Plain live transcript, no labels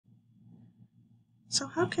So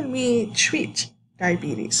how can we treat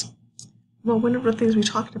diabetes? Well, one of the things we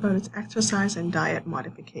talked about is exercise and diet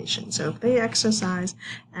modification. So if they exercise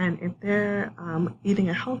and if they're eating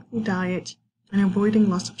a healthy diet and avoiding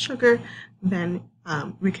loss of sugar, then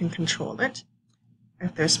we can control it.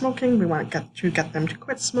 If they're smoking, we want to get them to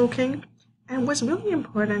quit smoking. And what's really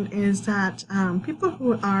important is that people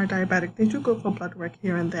who are diabetic, they do go for blood work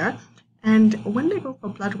here and there. And when they go for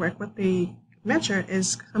blood work, what they measure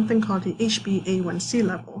is something called the HbA1c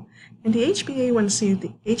level. And the HbA1c,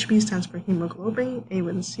 the HB stands for hemoglobin,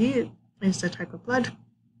 A1c is the type of blood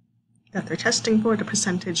that they're testing for, the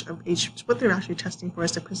percentage of what they're actually testing for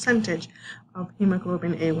is the percentage of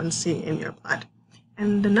hemoglobin A1c in your blood.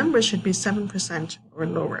 And the number should be 7% or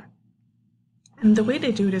lower. And the way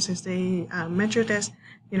they do this is they measure this,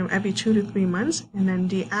 every 2 to 3 months, and then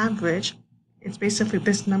the average, it's basically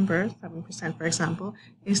this number, 7% for example,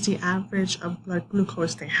 is the average of blood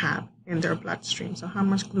glucose they have in their bloodstream. So how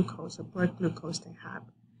much glucose or blood glucose they have.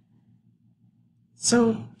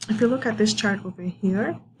 So if you look at this chart over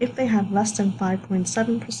here, if they have less than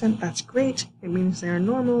 5.7%, that's great. It means they're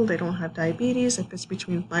normal, they don't have diabetes. If it's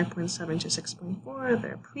between 5.7 to 6.4,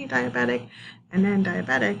 they're pre-diabetic. And then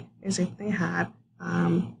diabetic is if they have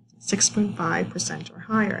 6.5% or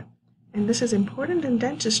higher. And this is important in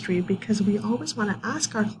dentistry because we always want to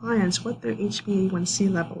ask our clients what their HbA1c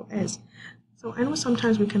level is. So I know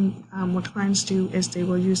sometimes we can, what clients do is they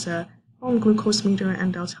will use a home glucose meter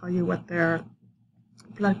and they'll tell you what their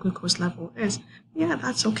blood glucose level is. Yeah,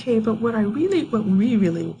 that's okay, but what we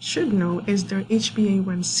really should know is their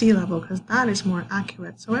HbA1c level, because that is more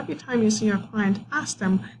accurate. So every time you see your client, ask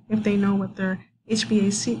them if they know what their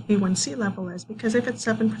HbA1c level is, because if it's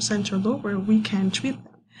 7% or lower, we can treat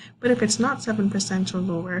them. But if it's not 7% or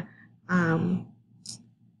lower,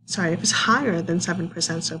 if it's higher than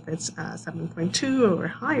 7%, so if it's 7.2 or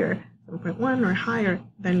higher, 7.1 or higher,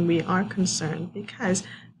 then we are concerned, because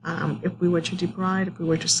if we were to debride, if we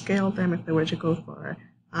were to scale them, if they were to go for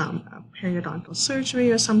a periodontal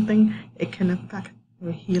surgery or something, it can affect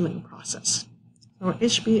their healing process. So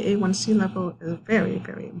HbA1c level is very,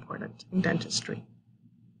 very important in dentistry.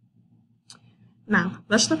 Now,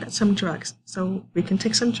 let's look at some drugs. So we can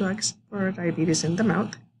take some drugs for diabetes in the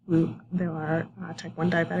mouth. There are type 1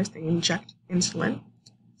 diabetics, they inject insulin.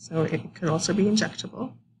 So it could also be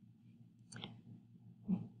injectable.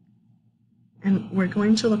 And we're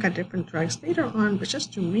going to look at different drugs later on, but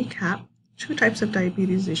just to recap, 2 types of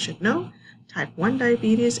diabetes you should know. Type 1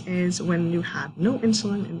 diabetes is when you have no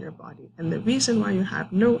insulin in your body. And the reason why you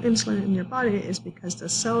have no insulin in your body is because the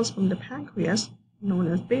cells from the pancreas, known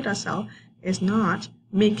as beta cell, is not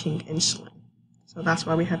making insulin. So that's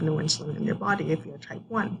why we have no insulin in your body if you're type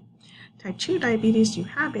 1. Type 2 diabetes, you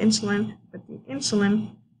have insulin, but the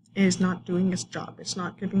insulin is not doing its job. It's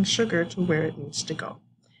not giving sugar to where it needs to go.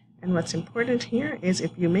 And what's important here is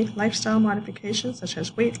if you make lifestyle modifications such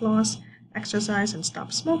as weight loss, exercise, and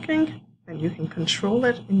stop smoking, then you can control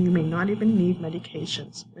it and you may not even need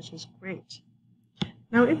medications, which is great.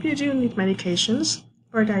 Now, if you do need medications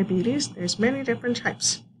for diabetes, there's many different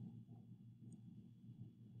types.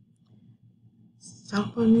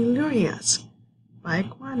 Sulfonylureas,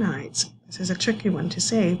 biguanides. This is a tricky one to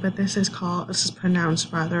say, but this is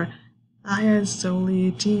pronounced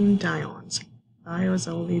thiazolidinediones.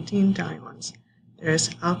 Thiazolidinediones. There's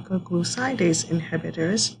alpha-glucidase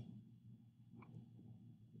inhibitors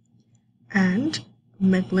and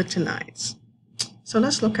meglitinides. So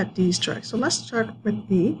let's look at these drugs. So let's start with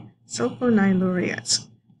the sulfonylureas.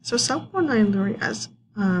 So sulfonylureas,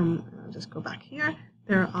 I'll just go back here.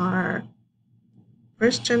 There are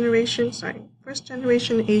first generation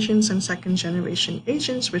agents and second generation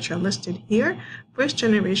agents, which are listed here. First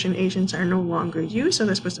generation agents are no longer used. So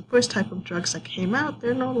this was the first type of drugs that came out.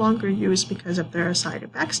 They're no longer used because of their side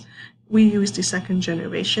effects. We use the second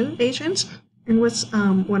generation agents. And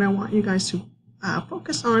what I want you guys to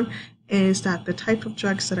focus on is that the type of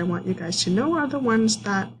drugs that I want you guys to know are the ones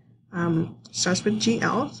that starts with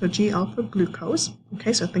GL. So GL for glucose.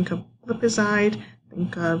 Okay, so think of glipizide,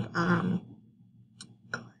 think of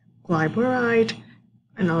glyburide,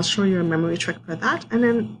 and I'll show you a memory trick for that. And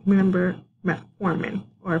then remember metformin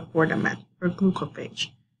or fortamet or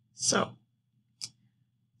glucophage. So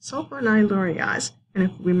sulfonylureas, and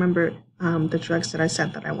if you remember the drugs that I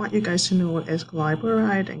said that I want you guys to know is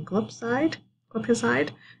glyburide and glipizide.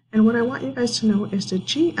 And what I want you guys to know is the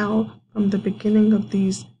GL from the beginning of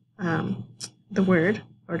these, the word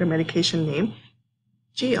or the medication name.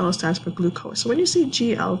 GL stands for glucose. So when you see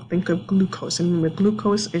GL, think of glucose. And remember,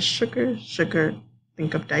 glucose is sugar,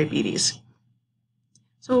 think of diabetes.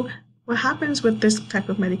 So what happens with this type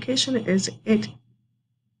of medication is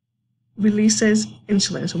releases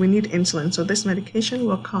insulin. So we need insulin. So this medication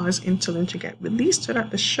will cause insulin to get released so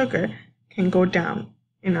that the sugar can go down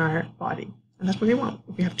in our body. And that's what we want.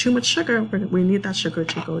 If we have too much sugar, we need that sugar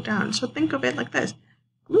to go down. So think of it like this.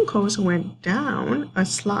 Glucose went down a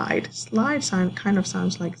slide. Slide kind of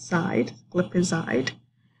sounds like side, glipizide,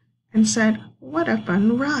 and said, what a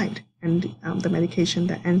fun ride. And the medication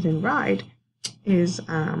that ends in ride is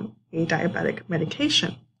a diabetic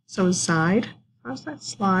medication. So Zide, how's that?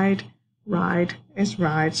 Slide, ride is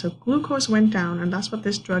ride. So glucose went down, and that's what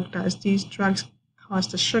this drug does. These drugs cause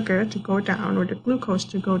the sugar to go down or the glucose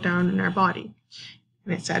to go down in our body.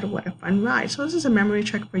 And it said, what a fun ride. So this is a memory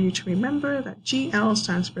trick for you to remember that GL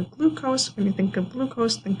stands for glucose. When you think of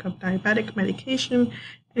glucose, think of diabetic medication.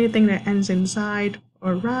 Anything that ends in Zide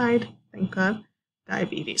or ride, think of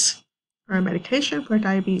diabetes or a medication for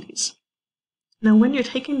diabetes. Now, when you're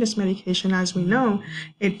taking this medication, as we know,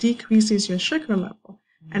 it decreases your sugar level.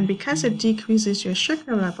 And because it decreases your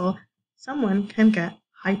sugar level, someone can get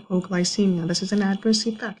hypoglycemia. This is an adverse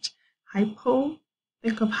effect. Hypo,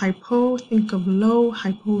 think of hypo, think of low.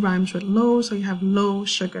 Hypo rhymes with low, so you have low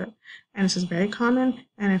sugar. And this is very common.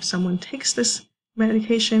 And if someone takes this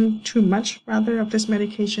medication, too much rather of this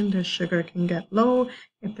medication, their sugar can get low.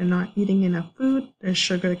 If they're not eating enough food, their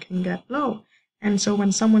sugar can get low. And so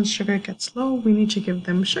when someone's sugar gets low, we need to give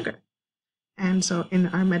them sugar. And so in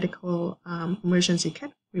our medical emergency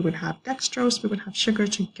kit, we would have dextrose, we would have sugar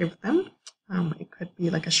to give them. It could be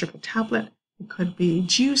like a sugar tablet. It could be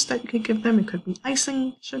juice that you could give them. It could be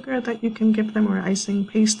icing sugar that you can give them or icing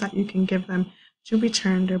paste that you can give them to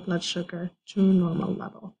return their blood sugar to normal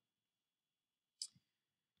level.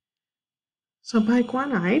 So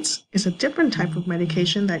biguanides is a different type of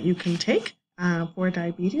medication that you can take for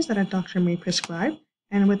diabetes that a doctor may prescribe.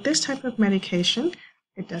 And with this type of medication,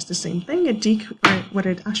 it does the same thing. What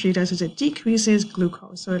it actually does is it decreases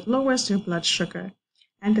glucose. So it lowers your blood sugar.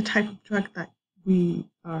 And the type of drug that we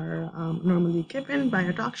are normally given by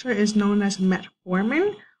a doctor is known as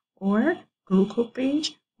Metformin or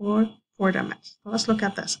glucophage or Fortamet. So let's look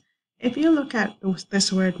at this. If you look at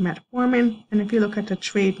this word Metformin, and if you look at the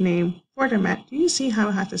trade name Fortamet, do you see how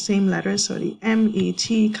it has the same letters? So the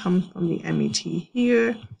M-E-T comes from the M-E-T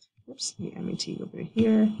here. Oops, the M-E-T over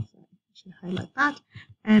here. So I should highlight that.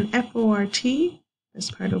 And F-O-R-T,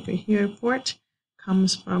 this part over here, Fort,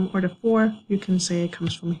 comes from, or the 4, you can say it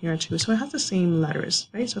comes from here too. So it has the same letters,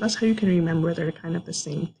 right? So that's how you can remember they're kind of the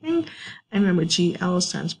same thing. And remember GL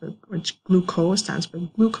stands for, or glucose stands for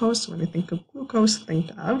glucose. So when you think of glucose,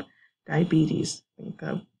 think of diabetes, think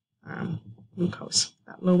of glucose.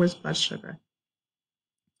 That lowers blood sugar.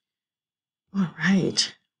 All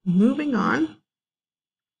right, moving on.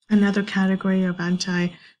 Another category of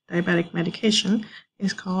anti-diabetic medication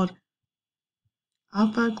is called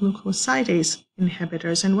alpha-glucosidase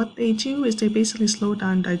inhibitors. And what they do is they basically slow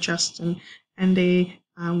down digestion. And they,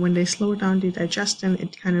 when they slow down the digestion,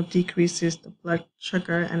 it kind of decreases the blood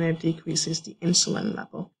sugar and it decreases the insulin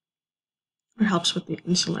level, or helps with the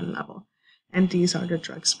insulin level. And these are the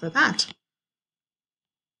drugs for that.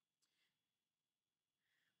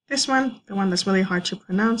 This one, the one that's really hard to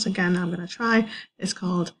pronounce, again, I'm going to try, is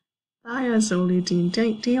called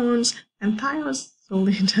thiazolidinediones. And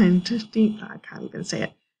thiazolidinediones, I can't even say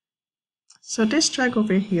it. So this drug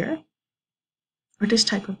over here, or this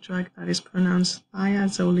type of drug that is pronounced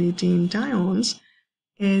thiazolidinediones,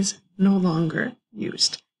 is no longer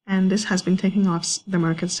used. And this has been taken off the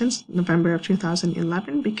market since November of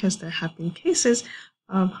 2011 because there have been cases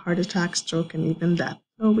of heart attack, stroke, and even death.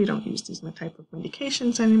 So we don't use these type of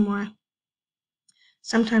medications anymore.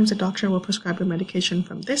 Sometimes a doctor will prescribe a medication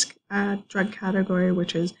from this drug category,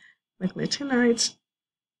 which is meglitinides.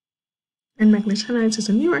 And meglitinides is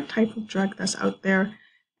a newer type of drug that's out there.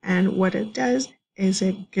 And what it does is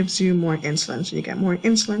it gives you more insulin. So you get more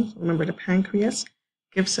insulin. Remember, the pancreas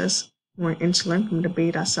gives us more insulin from the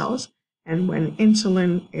beta cells. And when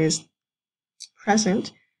insulin is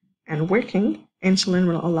present and working, insulin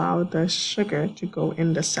will allow the sugar to go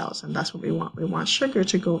in the cells. And that's what we want. We want sugar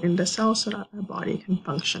to go in the cells so that our body can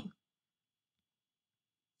function.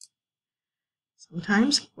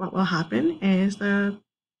 Sometimes what will happen is the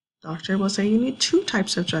doctor will say you need 2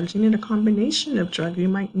 types of drugs. You need a combination of drugs. You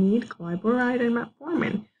might need glyburide and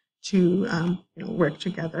metformin to work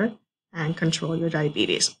together and control your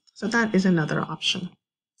diabetes. So that is another option.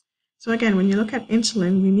 So again, when you look at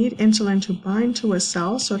insulin, we need insulin to bind to a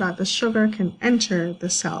cell so that the sugar can enter the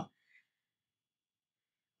cell.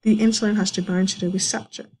 The insulin has to bind to the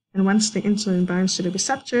receptor. And once the insulin binds to the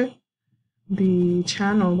receptor, the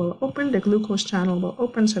channel will open, the glucose channel will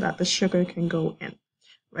open so that the sugar can go in.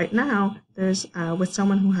 Right now, there's with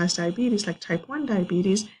someone who has diabetes, like type 1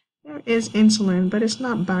 diabetes, there there is insulin, but it's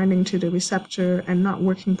not binding to the receptor and not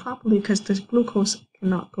working properly because the glucose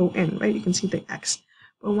cannot go in, right? You can see the X.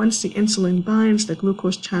 But once the insulin binds, the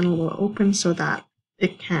glucose channel will open so that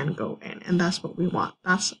it can go in, and that's what we want.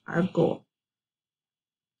 That's our goal.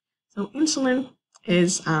 So insulin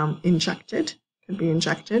is injected, can be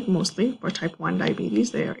injected mostly for type 1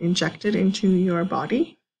 diabetes. They are injected into your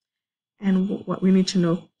body. And what we need to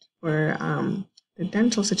know for the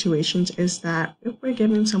dental situations is that if we're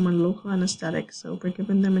giving someone local anesthetic, so if we're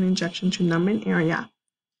giving them an injection to numb an area,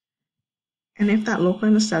 and if that local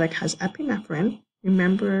anesthetic has epinephrine,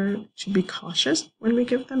 remember to be cautious when we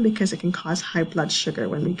give them because it can cause high blood sugar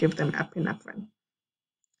when we give them epinephrine.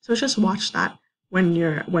 So just watch that when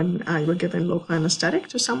you're giving local anesthetic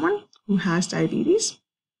to someone who has diabetes.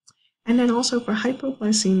 And then also for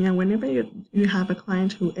hypoglycemia, whenever you have a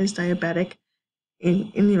client who is diabetic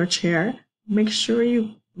in your chair, make sure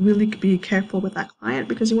you really be careful with that client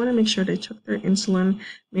because you want to make sure they took their insulin,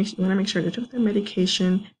 you want to make sure they took their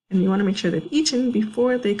medication, and you want to make sure they've eaten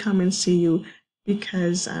before they come and see you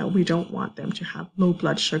because we don't want them to have low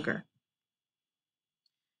blood sugar.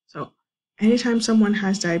 So anytime someone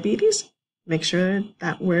has diabetes, make sure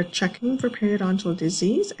that we're checking for periodontal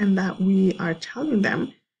disease and that we are telling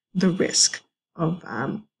them the risk of,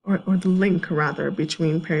 or the link rather,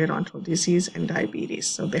 between periodontal disease and diabetes.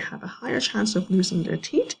 So they have a higher chance of losing their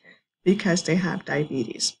teeth because they have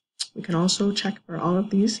diabetes. We can also check for all of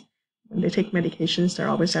these. When they take medications, they're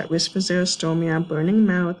always at risk for xerostomia, burning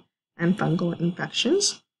mouth, and fungal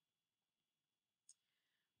infections.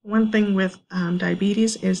 One thing with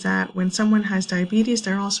diabetes is that when someone has diabetes,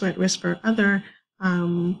 they're also at risk for other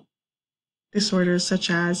disorders such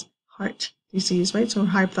as heart disease, right? So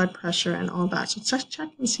high blood pressure and all that. So just check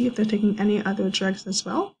and see if they're taking any other drugs as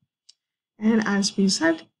well. And as we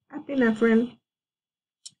said, epinephrine,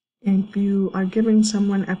 if you are giving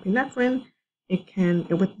someone epinephrine,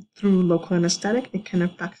 through local anesthetic, it can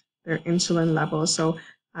affect their insulin levels. So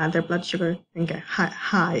their blood sugar can get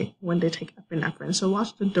high when they take epinephrine. So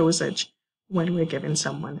watch the dosage when we're giving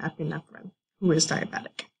someone epinephrine who is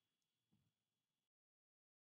diabetic.